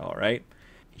Buddha, alright?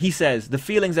 He says, the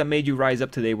feelings that made you rise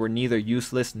up today were neither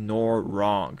useless nor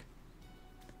wrong.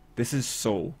 This is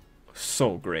so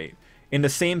great. In the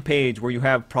same page where you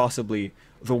have possibly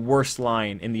the worst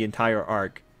line in the entire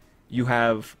arc, you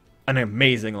have an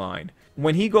amazing line.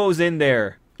 When he goes in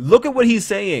there, look at what he's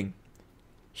saying.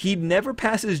 He never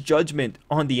passes judgment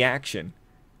on the action.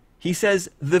 He says,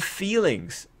 the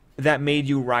feelings that made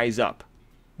you rise up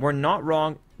were not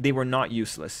wrong, they were not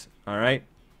useless, alright?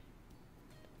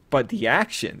 But the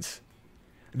actions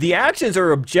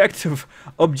are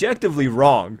objectively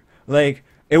wrong. Like,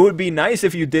 it would be nice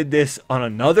if you did this on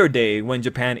another day when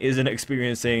Japan isn't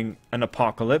experiencing an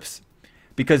apocalypse,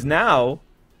 because now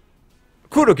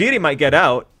Kurogiri might get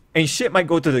out and shit might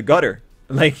go to the gutter.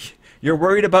 Like, you're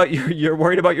worried about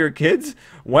your kids?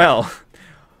 Well,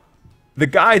 the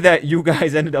guy that you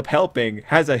guys ended up helping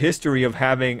has a history of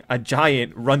having a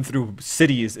giant run through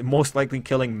cities and most likely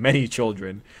killing many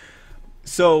children.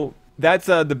 So that's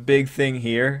the big thing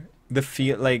here.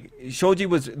 Like, Shoji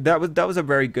was a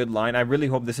very good line. I really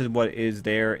hope this is what is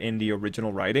there in the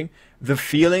original writing. The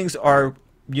feelings are,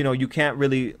 you know, you can't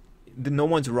really, no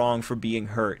one's wrong for being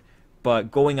hurt, but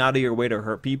going out of your way to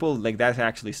hurt people, like, that's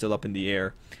actually still up in the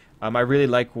air. I really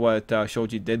like what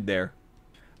Shoji did there.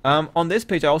 On this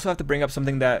page, I also have to bring up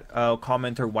something that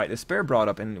commenter White Despair brought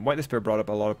up, and White Despair brought up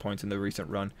a lot of points in the recent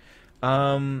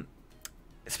run.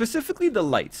 Specifically the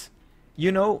lights.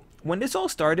 You know, when this all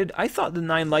started, I thought the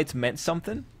 9 lights meant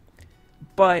something,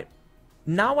 but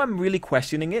now I'm really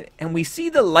questioning it, and we see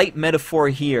the light metaphor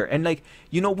here, and, like,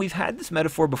 you know, we've had this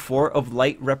metaphor before of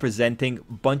light representing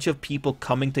a bunch of people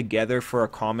coming together for a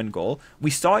common goal.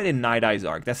 We saw it in Night Eye's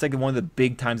arc. That's like one of the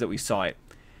big times that we saw it.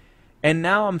 And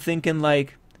now I'm thinking,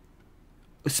 like,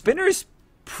 Spinner's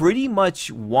pretty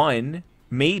much won,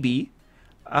 maybe,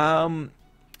 and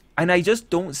I just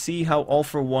don't see how All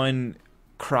For One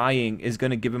crying is going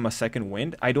to give him a second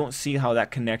wind. I don't see how that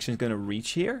connection is going to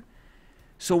reach here.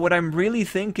 So what I'm really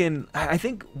thinking, I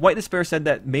think White Despair said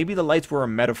that maybe the lights were a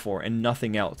metaphor and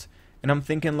nothing else. And I'm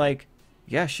thinking, like,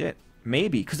 yeah, shit,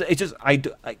 maybe. Because it just, I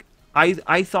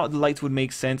thought the lights would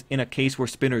make sense in a case where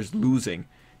Spinner's losing.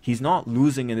 He's not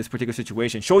losing in this particular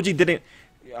situation. Shoji didn't,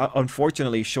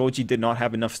 unfortunately, Shoji did not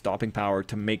have enough stopping power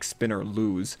to make Spinner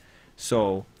lose.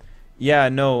 So, yeah,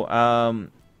 no,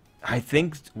 I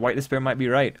think White Despair might be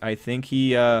right. I think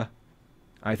the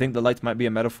lights might be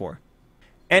a metaphor.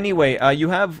 Anyway, you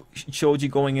have Shoji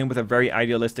going in with a very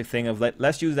idealistic thing of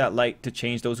let's use that light to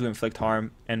change those who inflict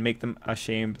harm and make them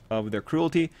ashamed of their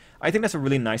cruelty. I think that's a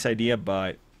really nice idea,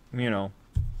 but, you know,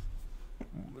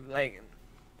 like,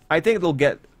 I think it'll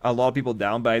get a lot of people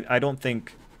down, but I don't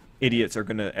think idiots are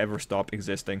going to ever stop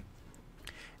existing.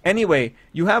 Anyway,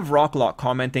 you have Rocklock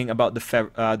commenting about the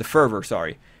fervor,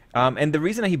 sorry. And the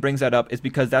reason that he brings that up is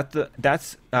because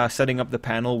that's setting up the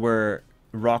panel where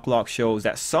Rocklock shows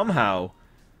that somehow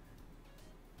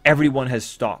everyone has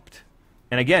stopped.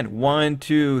 And again, 1,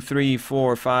 2, 3,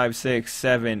 4, 5, 6,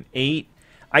 7, 8.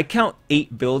 I count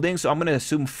 8 buildings, so I'm going to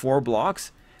assume 4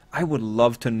 blocks. I would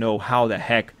love to know how the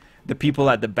heck the people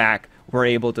at the back were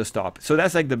able to stop. So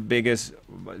that's like the biggest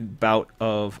bout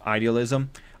of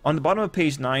idealism. On the bottom of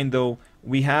page 9, though,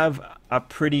 we have a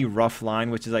pretty rough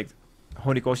line, which is like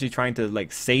Horikoshi trying to,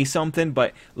 like, say something,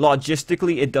 but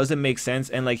logistically it doesn't make sense,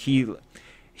 and, like, he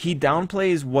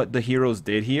downplays what the heroes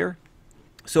did here.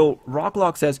 So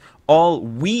Rocklock says all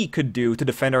we could do to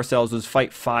defend ourselves was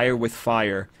fight fire with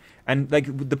fire, and,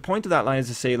 like, the point of that line is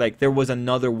to say, like, there was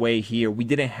another way here. We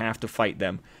didn't have to fight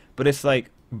them. But it's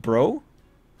like, bro,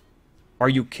 are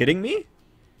you kidding me?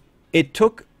 It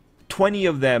took 20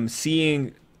 of them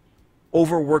seeing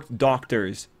overworked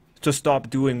doctors to stop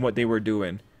doing what they were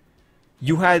doing.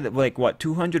 You had, like, what,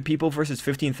 200 people versus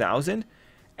 15,000?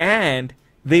 And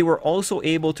they were also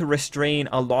able to restrain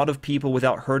a lot of people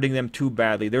without hurting them too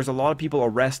badly. There's a lot of people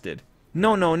arrested.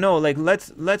 No, like,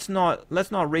 let's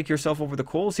not rake yourself over the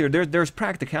coals here. There's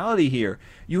practicality here.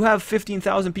 You have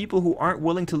 15,000 people who aren't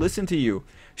willing to listen to you.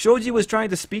 Shoji was trying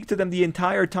to speak to them the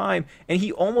entire time, and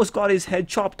he almost got his head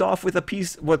chopped off with a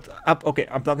piece, okay,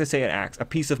 I'm not gonna say an axe, a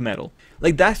piece of metal.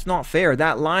 Like, that's not fair.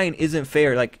 That line isn't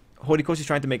fair. Like, Horikoshi's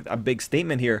trying to make a big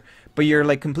statement here, but you're,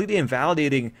 like, completely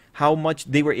invalidating how much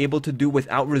they were able to do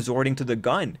without resorting to the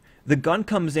gun. The gun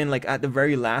comes in, like, at the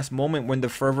very last moment when the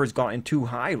fervor's gotten too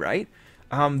high, right?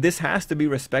 This has to be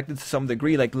respected to some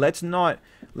degree. Like, let's not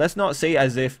say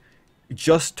as if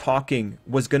just talking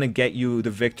was going to get you the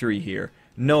victory here.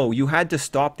 No, you had to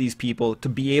stop these people to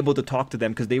be able to talk to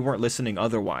them because they weren't listening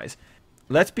otherwise.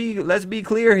 Let's be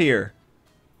clear here.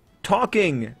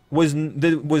 Talking was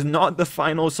not the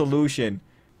final solution.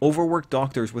 Overworked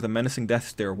doctors with a menacing death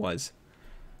stare was.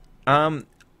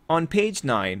 On page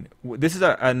 9, this is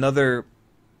another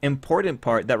important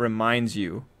part that reminds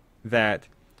you that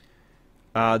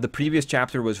the previous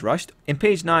chapter was rushed. In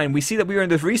page 9, we see that we were in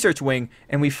this research wing,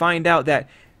 and we find out that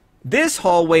this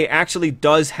hallway actually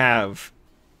does have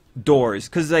doors.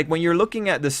 Because like when you're looking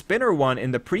at the spinner one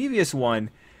in the previous one,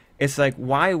 it's like,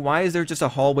 why is there just a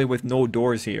hallway with no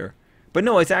doors here? But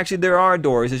no, it's actually, there are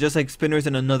doors. It's just like spinners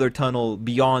in another tunnel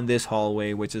beyond this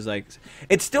hallway, which is like,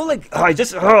 it's still like,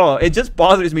 it just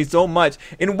bothers me so much.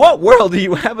 In what world do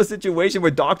you have a situation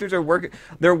where doctors are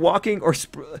they're walking, or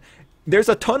there's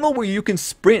a tunnel where you can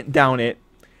sprint down it?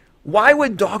 Why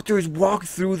would doctors walk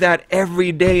through that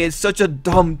every day? It's such a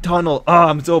dumb tunnel. Oh,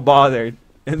 I'm so bothered.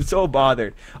 I'm so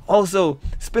bothered. Also,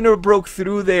 Spinner broke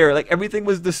through there. Like, everything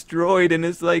was destroyed, and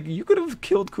it's like, you could have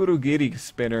killed Kurogiri,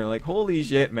 Spinner. Like, holy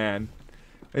shit, man.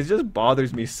 It just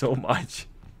bothers me so much.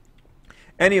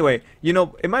 Anyway, you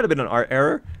know, it might have been an art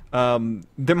error.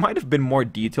 There might have been more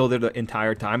detail there the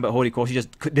entire time, but holy cow, she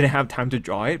just didn't have time to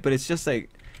draw it. But it's just like,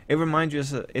 it reminds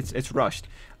you, it's rushed.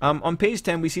 On page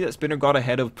 10, we see that Spinner got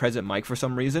ahead of Present Mike for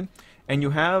some reason. And you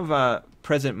have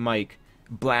Present Mike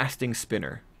blasting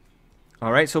Spinner.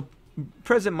 Alright, so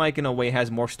Present Mike in a way has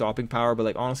more stopping power, but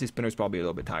like honestly, Spinner's probably a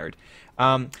little bit tired.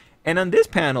 And on this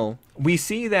panel, we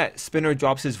see that Spinner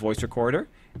drops his voice recorder,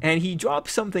 and he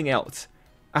drops something else.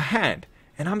 A hand.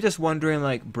 And I'm just wondering,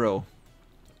 like, bro,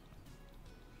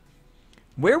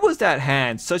 where was that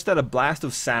hand such that a blast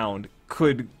of sound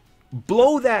could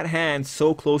blow that hand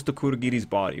so close to Kurogiri's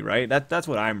body, right? That's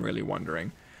what I'm really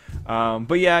wondering.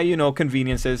 But yeah, you know,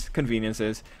 conveniences.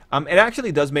 It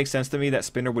actually does make sense to me that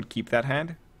Spinner would keep that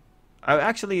hand. I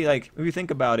actually, like, if you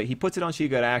think about it, he puts it on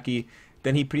Shigaraki,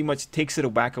 then he pretty much takes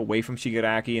it back away from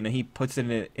Shigaraki, and then he puts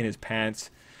it in his pants.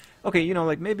 Okay, you know,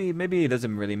 like, maybe it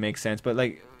doesn't really make sense, but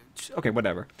like, okay,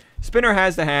 whatever. Spinner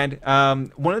has the hand.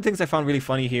 One of the things I found really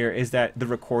funny here is that the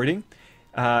recording,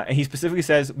 and he specifically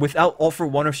says, without All For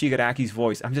One or Shigaraki's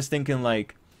voice. I'm just thinking,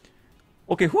 like,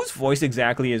 okay, whose voice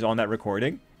exactly is on that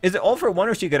recording? Is it All For One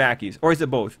or Shigaraki's? Or is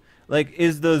it both? Like,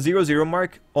 is the 00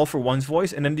 mark All For One's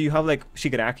voice, and then do you have, like,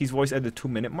 Shigaraki's voice at the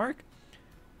 2-minute mark?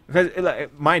 Because,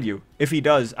 like, mind you, if he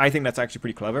does, I think that's actually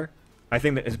pretty clever. I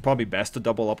think that it's probably best to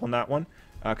double up on that one.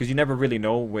 Because you never really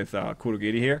know with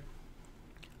Kurogiri here.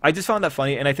 I just found that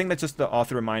funny, and I think that's just the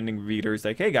author reminding readers,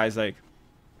 like, hey guys, like,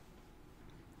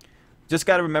 just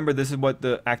gotta remember this is what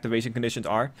the activation conditions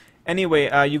are. Anyway,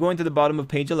 you go into the bottom of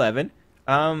page 11,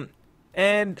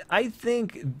 and I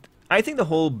think the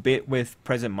whole bit with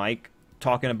Present Mike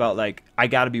talking about, like, I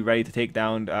gotta be ready to take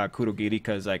down Kurogiri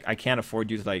because, like, I can't afford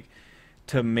you to, like,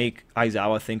 to make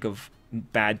Aizawa think of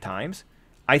bad times,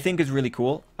 I think is really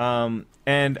cool.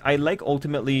 And I like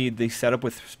ultimately the setup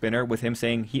with Spinner, with him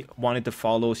saying he wanted to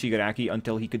follow Shigaraki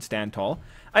until he could stand tall.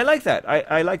 I like that.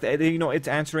 I like that. You know, it's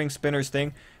answering Spinner's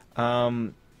thing.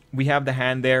 We have the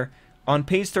hand there. On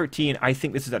page 13, I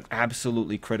think this is an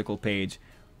absolutely critical page.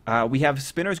 We have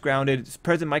Spinner's grounded.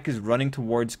 Present Mike is running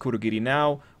towards Kurogiri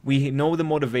now. We know the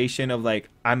motivation of, like,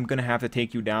 I'm going to have to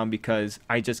take you down because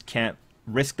I just can't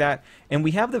risk that. And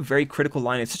we have the very critical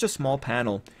line. It's such a small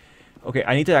panel. Okay,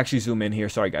 I need to actually zoom in here.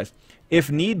 Sorry, guys. If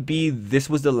need be, this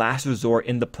was the last resort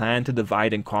in the plan to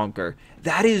divide and conquer.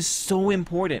 That is so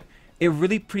important. It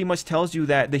really pretty much tells you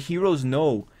that the heroes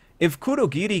know if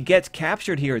Kurogiri gets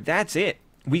captured here, that's it.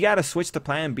 We gotta switch to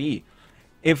plan B.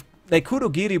 If, like,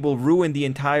 Kurogiri will ruin the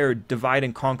entire divide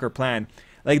and conquer plan.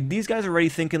 Like, these guys are already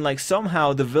thinking, like,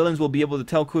 somehow the villains will be able to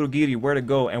tell Kurogiri where to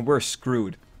go and we're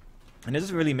screwed. And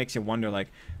this really makes you wonder, like,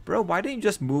 bro, why didn't you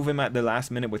just move him at the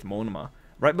last minute with Monoma?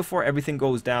 Right before everything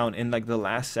goes down in, like, the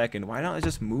last second, why don't I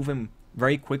just move him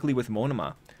very quickly with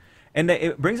Monoma? And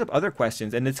it brings up other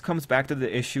questions, and this comes back to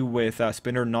the issue with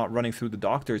Spinner not running through the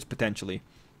doctors, potentially.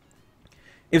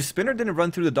 If Spinner didn't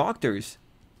run through the doctors,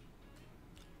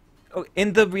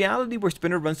 in the reality where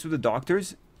Spinner runs through the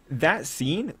doctors, that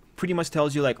scene pretty much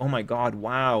tells you, like, oh my god,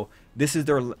 wow, this is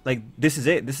their, like, this is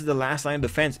it. This is the last line of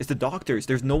defense. It's the doctors.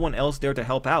 There's no one else there to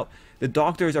help out. The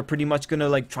doctors are pretty much gonna,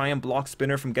 like, try and block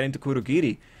Spinner from getting to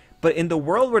Kurogiri. But in the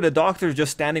world where the doctors are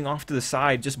just standing off to the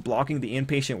side, just blocking the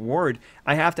inpatient ward,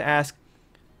 I have to ask,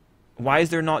 why is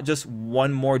there not just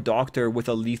one more doctor with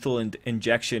a lethal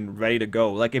injection ready to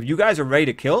go? Like, if you guys are ready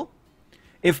to kill,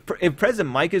 if President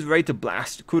Mike is ready to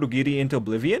blast Kurogiri into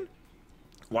oblivion,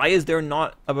 why is there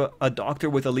not a doctor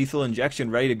with a lethal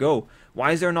injection ready to go?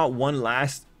 Why is there not one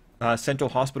last Central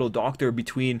Hospital doctor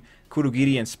between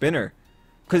Kurogiri and Spinner.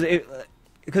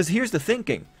 Because here's the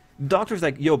thinking. Doctor's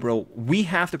like, yo, bro, we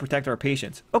have to protect our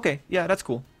patients. Okay, yeah, that's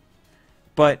cool.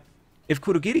 But if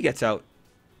Kurogiri gets out,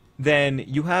 then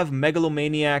you have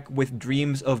megalomaniac with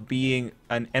dreams of being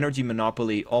an energy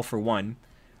monopoly, all for one,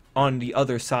 on the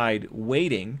other side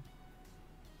waiting.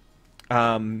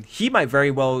 He might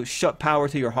very well shut power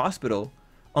to your hospital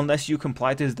unless you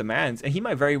comply to his demands, and he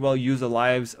might very well use the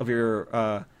lives of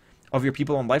your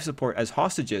people on life support as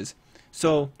hostages.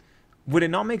 So would it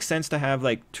not make sense to have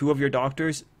like 2 of your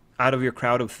doctors out of your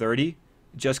crowd of 30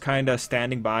 just kind of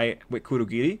standing by with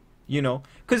Kurogiri? You know,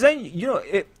 because then, you know,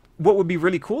 what would be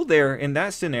really cool there in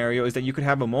that scenario is that you could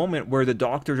have a moment where the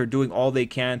doctors are doing all they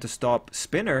can to stop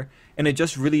Spinner, and it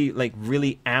just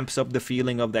really amps up the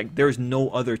feeling of that there's no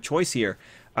other choice here.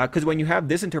 Because when you have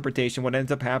this interpretation, what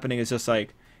ends up happening is just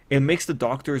like, it makes the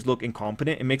doctors look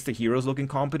incompetent, it makes the heroes look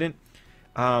incompetent.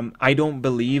 I don't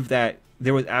believe that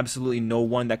there was absolutely no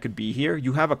one that could be here.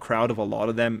 You have a crowd of a lot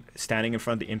of them standing in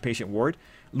front of the inpatient ward.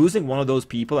 Losing one of those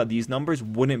people at these numbers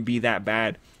wouldn't be that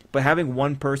bad. But having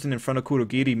one person in front of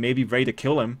Kurogiri maybe ready to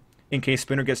kill him in case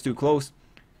Spinner gets too close,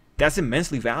 that's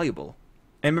immensely valuable.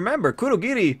 And remember,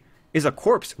 Kurogiri is a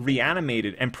corpse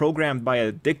reanimated and programmed by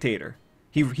a dictator.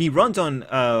 He runs on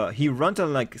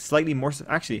like slightly more,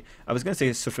 actually I was gonna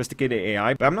say sophisticated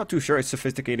AI, but I'm not too sure it's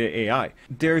sophisticated AI.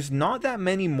 There's not that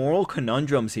many moral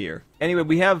conundrums here. Anyway,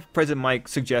 we have President Mike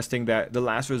suggesting that the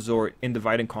last resort in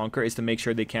Divide and Conquer is to make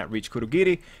sure they can't reach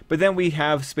Kurogiri, but then we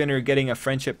have Spinner getting a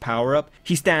friendship power up.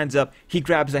 He stands up, he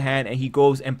grabs a hand, and he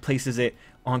goes and places it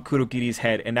on Kurogiri's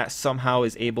head, and that somehow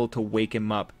is able to wake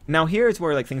him up. Now here's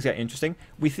where like things get interesting.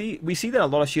 We see that a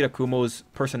lot of Shirakumo's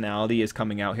personality is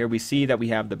coming out here. We see that we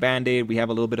have the band-aid, we have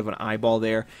a little bit of an eyeball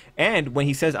there, and when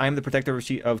he says I am the protector of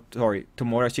Tomura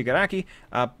Shigaraki,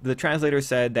 the translator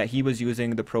said that he was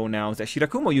using the pronouns that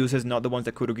Shirakumo uses, not the ones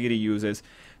that Kurogiri uses.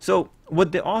 So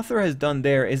what the author has done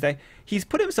there is that he's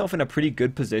put himself in a pretty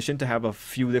good position to have a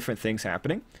few different things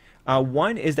happening.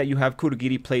 One is that you have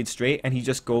Kurogiri played straight and he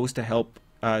just goes to help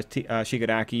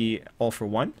Shigaraki all for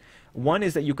one. One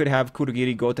is that you could have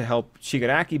Kurogiri go to help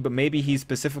Shigaraki, but maybe he's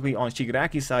specifically on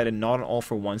Shigaraki's side and not on all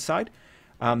for one side,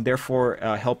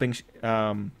 thereby helping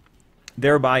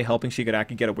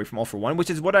Shigaraki get away from all for one,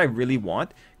 which is what I really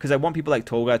want, because I want people like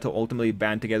Toga to ultimately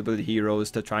band together with the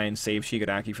heroes to try and save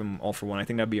Shigaraki from all for one. I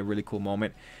think that'd be a really cool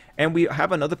moment. And we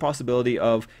have another possibility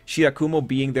of Shirakumo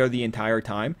being there the entire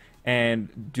time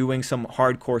and doing some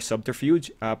hardcore subterfuge,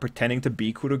 pretending to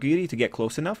be Kurogiri to get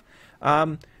close enough.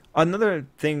 Another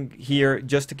thing here,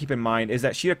 just to keep in mind, is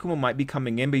that Shirakumo might be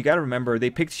coming in, but you gotta remember, they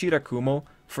picked Shirakumo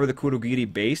for the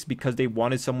Kurogiri base because they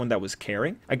wanted someone that was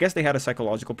caring. I guess they had a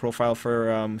psychological profile for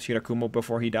Shirakumo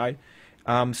before he died.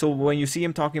 So when you see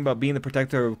him talking about being the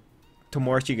protector of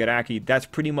Tomura Shigaraki, that's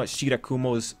pretty much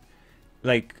Shirakumo's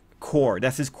like core.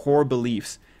 That's his core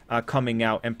beliefs coming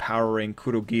out, empowering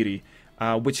Kurogiri,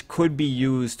 which could be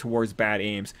used towards bad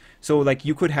aims. So like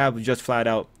you could have just flat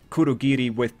out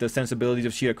Kurogiri with the sensibilities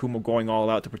of Shirakumo going all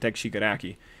out to protect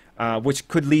Shigaraki, which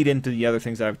could lead into the other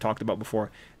things that I've talked about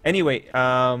before. Anyway,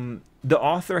 the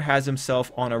author has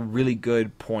himself on a really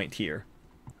good point here.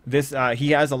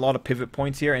 He has a lot of pivot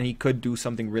points here, and he could do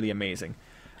something really amazing.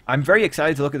 I'm very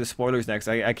excited to look at the spoilers next.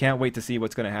 I can't wait to see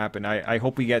what's going to happen. I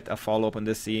hope we get a follow-up on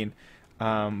this scene.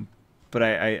 But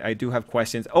I do have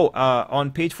questions.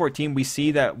 On page 14, we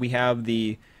see that we have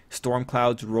the storm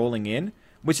clouds rolling in,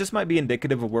 which just might be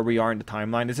indicative of where we are in the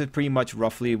timeline. This is pretty much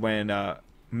roughly when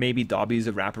maybe Dobby's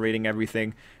evaporating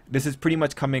everything. This is pretty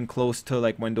much coming close to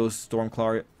like when those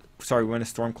when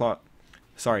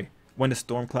the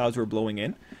storm clouds were blowing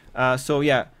in. So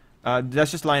yeah, that's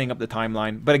just lining up the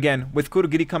timeline. But again, with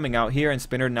Kurogiri coming out here and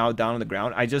Spinner now down on the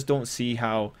ground, I just don't see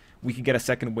how we could get a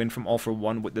second win from All for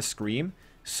One with the Scream.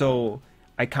 So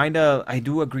I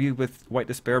do agree with White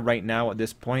Despair right now at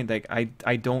this point. Like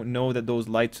I don't know that those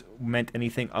lights meant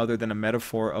anything other than a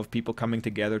metaphor of people coming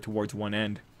together towards one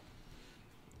end.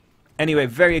 Anyway,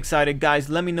 very excited, guys.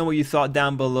 Let me know what you thought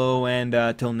down below,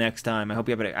 and till next time, I hope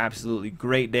you have an absolutely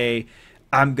great day.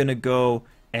 I'm gonna go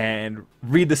and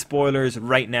read the spoilers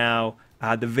right now.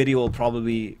 The video will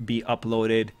probably be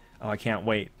uploaded. Oh, I can't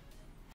wait.